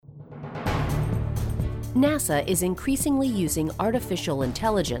NASA is increasingly using artificial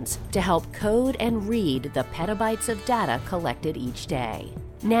intelligence to help code and read the petabytes of data collected each day.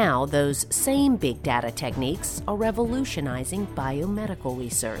 Now, those same big data techniques are revolutionizing biomedical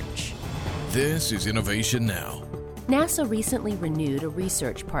research. This is Innovation Now. NASA recently renewed a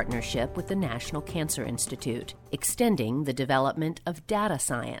research partnership with the National Cancer Institute, extending the development of data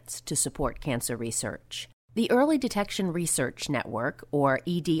science to support cancer research. The Early Detection Research Network, or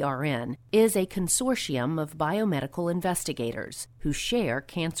EDRN, is a consortium of biomedical investigators who share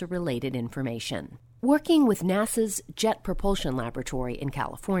cancer-related information. Working with NASA's Jet Propulsion Laboratory in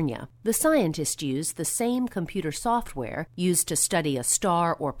California, the scientists use the same computer software used to study a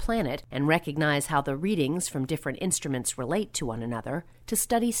star or planet and recognize how the readings from different instruments relate to one another to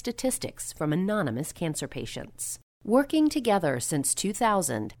study statistics from anonymous cancer patients. Working together since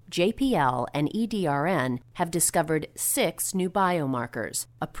 2000, JPL and EDRN have discovered 6 new biomarkers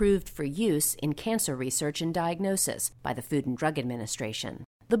approved for use in cancer research and diagnosis by the Food and Drug Administration.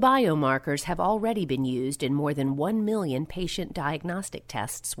 The biomarkers have already been used in more than 1 million patient diagnostic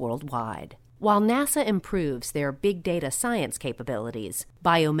tests worldwide. While NASA improves their big data science capabilities,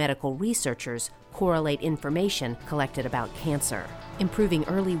 biomedical researchers correlate information collected about cancer, improving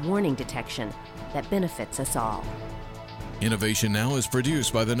early warning detection that benefits us all. Innovation Now is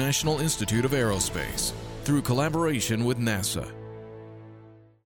produced by the National Institute of Aerospace through collaboration with NASA.